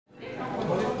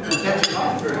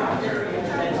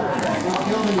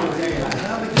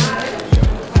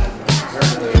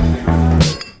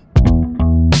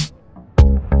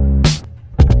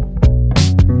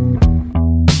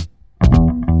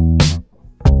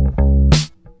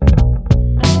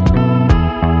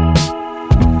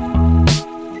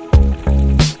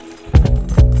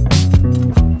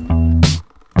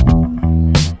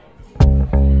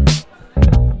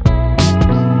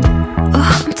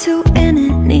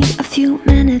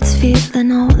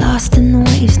Feeling all lost in the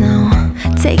waves now,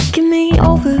 taking me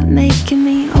over, making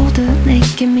me older,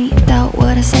 making me doubt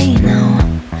what I say now.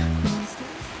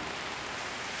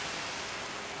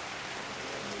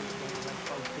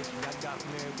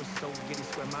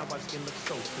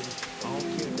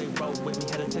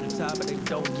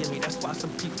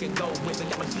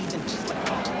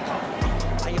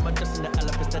 I am adjusting the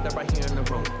elephants that are right here in the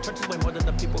room. Church is way more than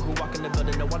the people who walk in the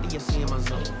building. No wonder you see in my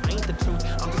zone. I ain't the truth,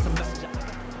 I'm just a messenger.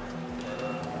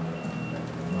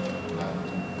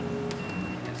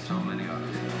 So many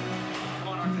others. Come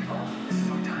on, Arthur. This is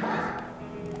our time.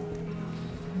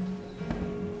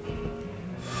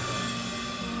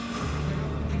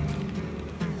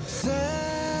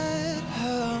 Said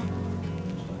how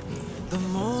the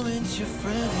moment your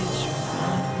friend hits your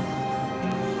phone.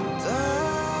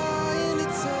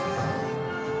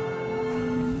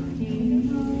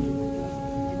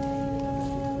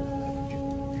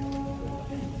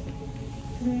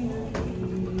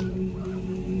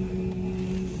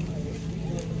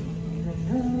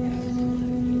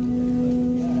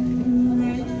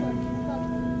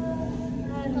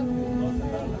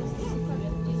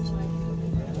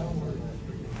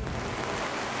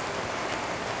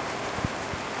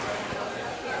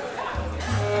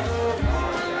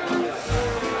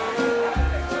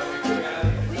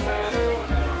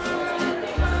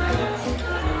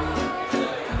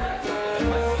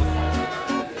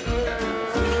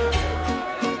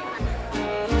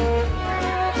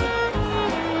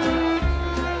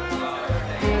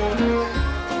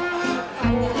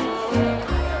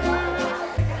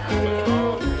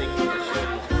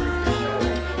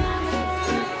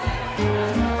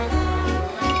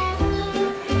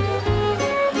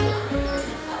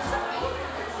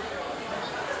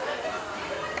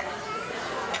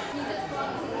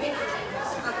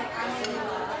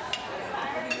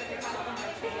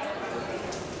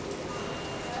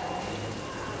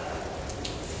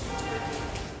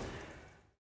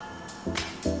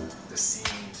 The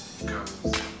scene becomes,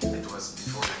 it was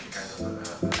before like a kind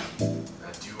of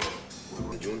a duo.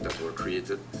 Dunes that were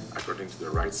created according to the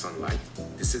right sunlight.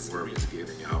 This is where it's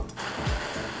getting out.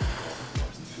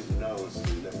 She knows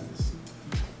the limits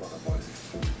of what a voice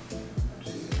is.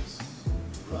 She is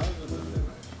rather than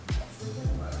limit. She will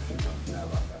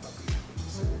never be able to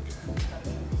say again.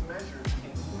 It's measured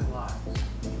in lives.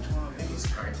 Each one of them is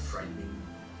kind of frightening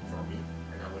for me,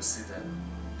 and I will say that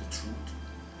the truth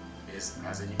is,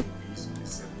 as any movies,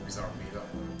 movies are made up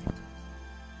of details.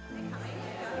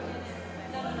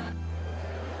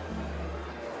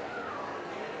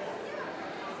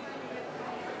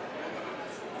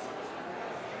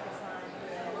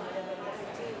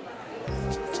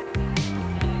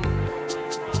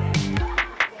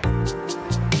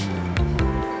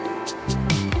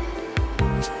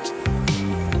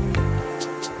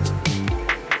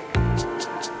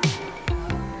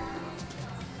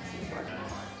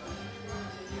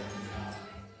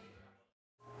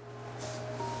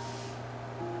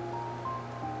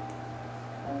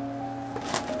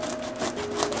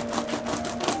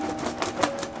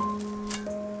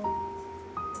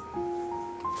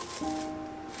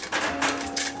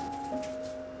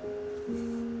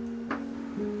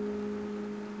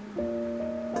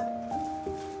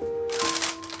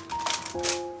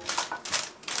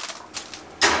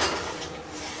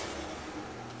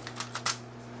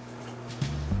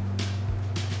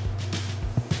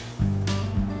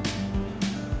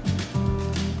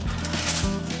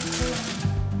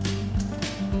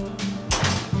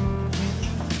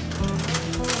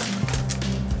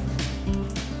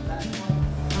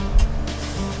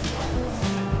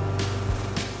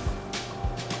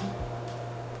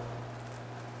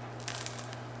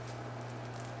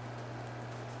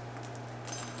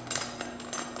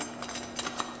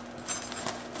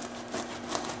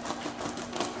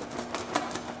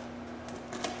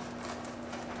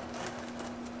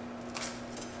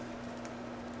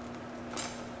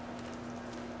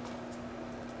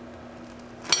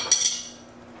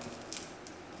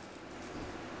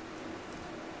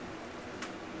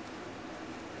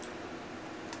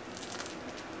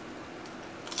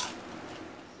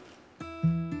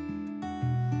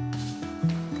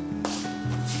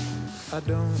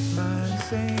 don't mind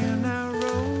saying I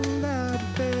roll out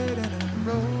of bed and I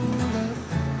roll up.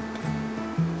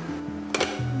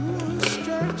 Ooh,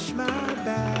 stretch my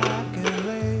back and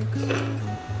legs.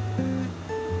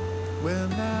 Well,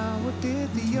 now what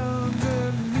did the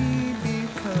younger me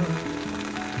become?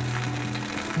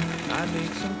 I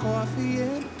make some coffee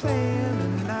and plan a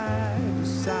night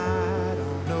beside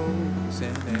on nose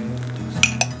and nails.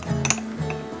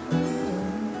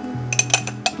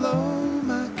 Blow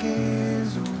my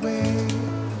cares away.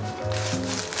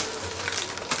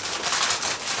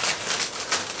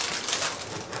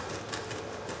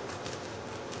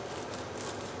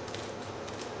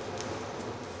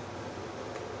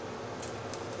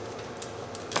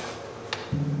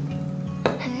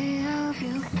 Hey, how have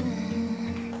you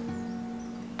been?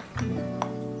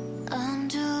 I'm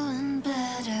doing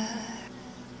better.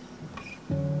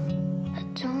 I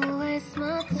don't waste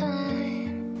my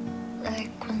time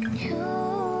like when you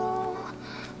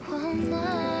were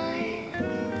mine.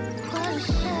 What a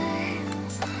shame.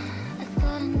 I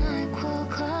thought a NyQuil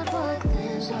could work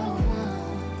this around.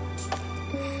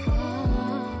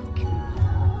 Fuck.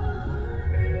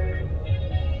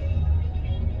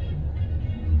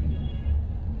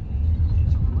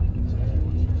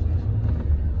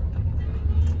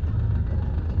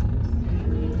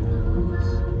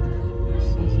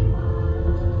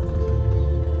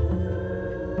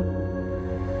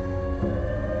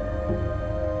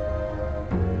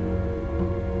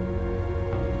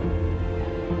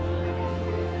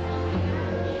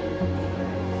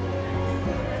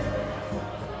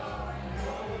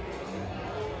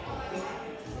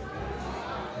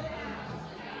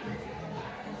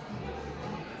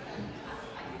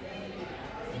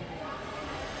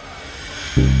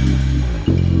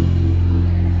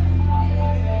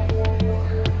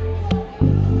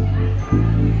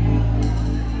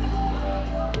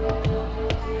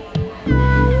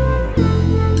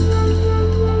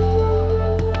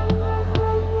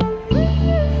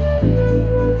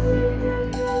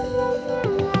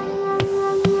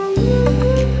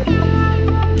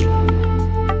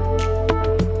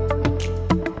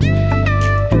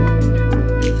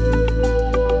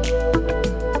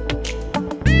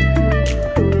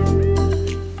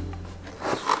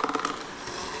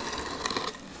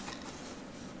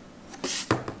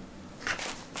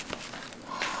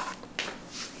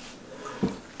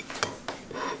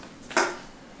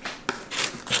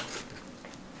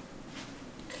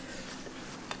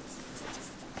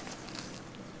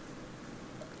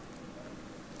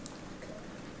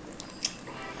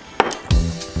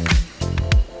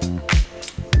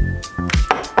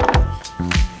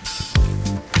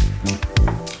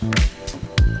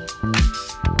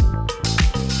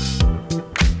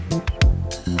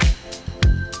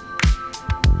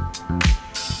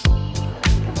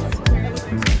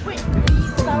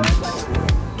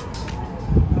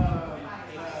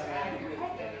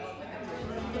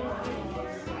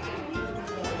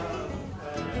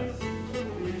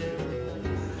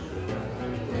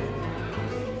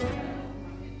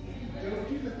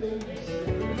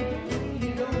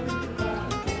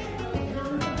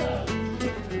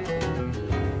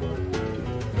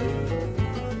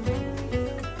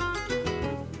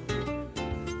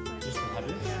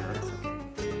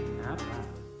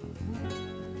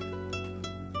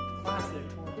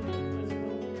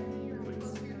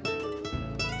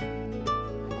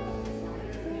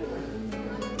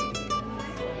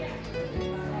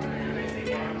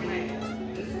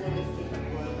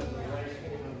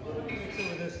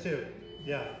 Too.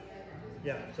 Yeah.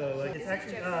 Yeah. So like it's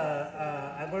actually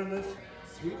I learned this.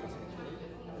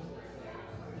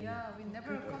 Yeah, we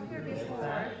never come here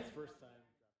before. First time.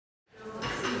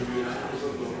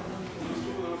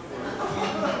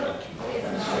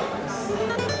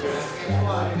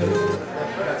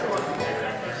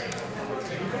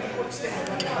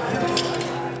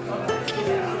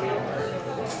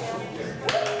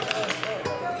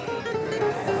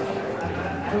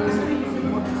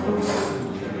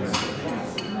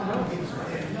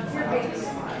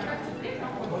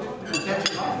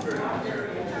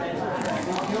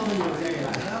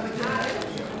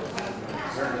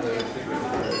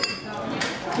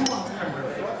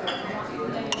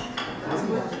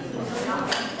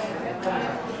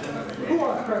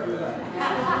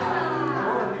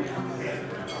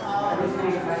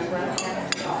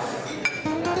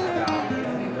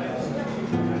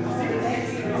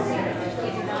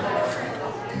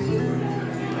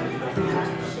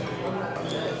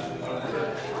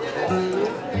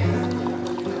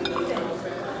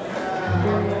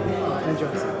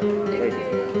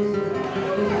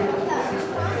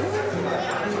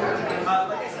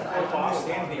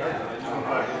 Stand the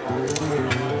argument.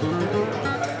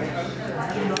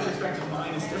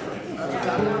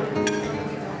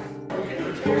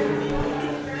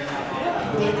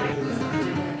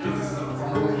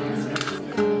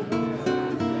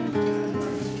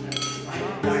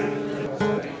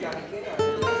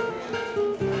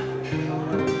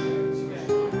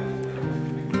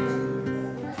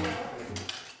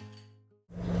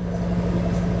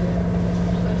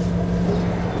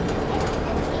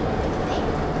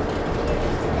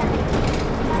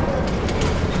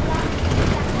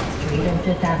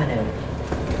 Fifth Avenue.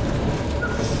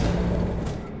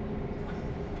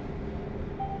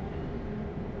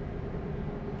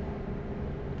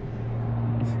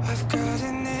 I've got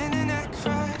an internet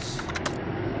crush.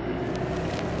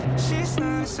 She's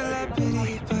not a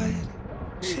celebrity, but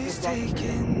she's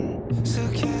taken. So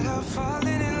can't help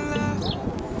falling in love.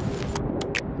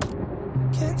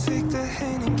 Can't take the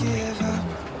hint and give up.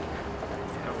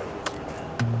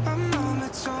 My mama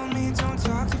told me don't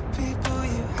talk to people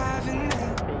you haven't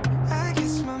met. I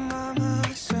guess my mama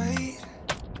was right.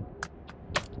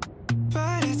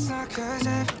 But it's not 'cause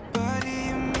everybody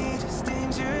you meet is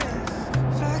dangerous.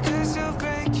 Not 'cause you'll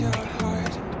break your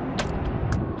heart.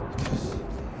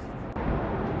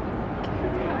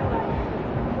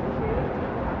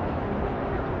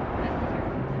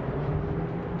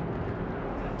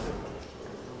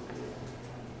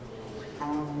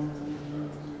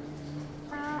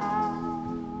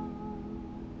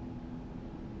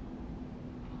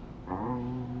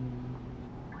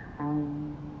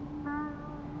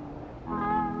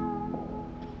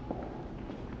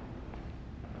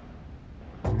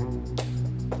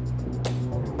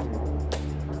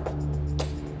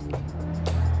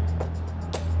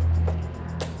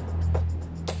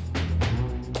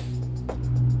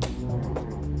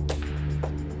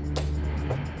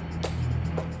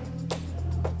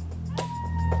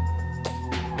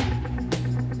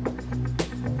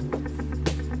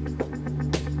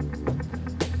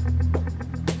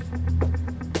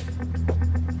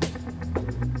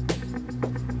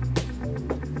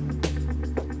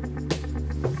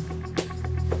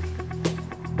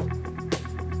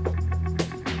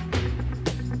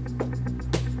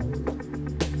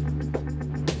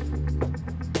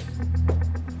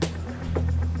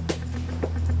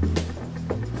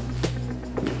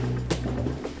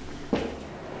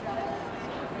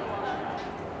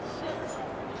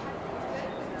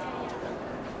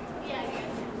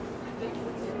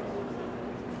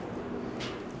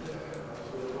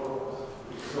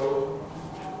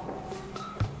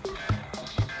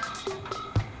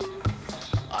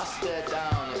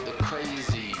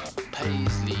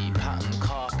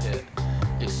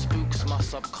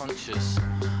 Subconscious,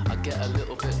 I get a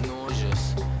little bit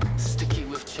nauseous. Sticky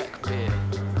with Czech beer,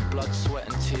 blood, sweat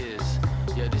and tears.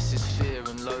 Yeah, this is fear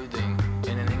and loathing.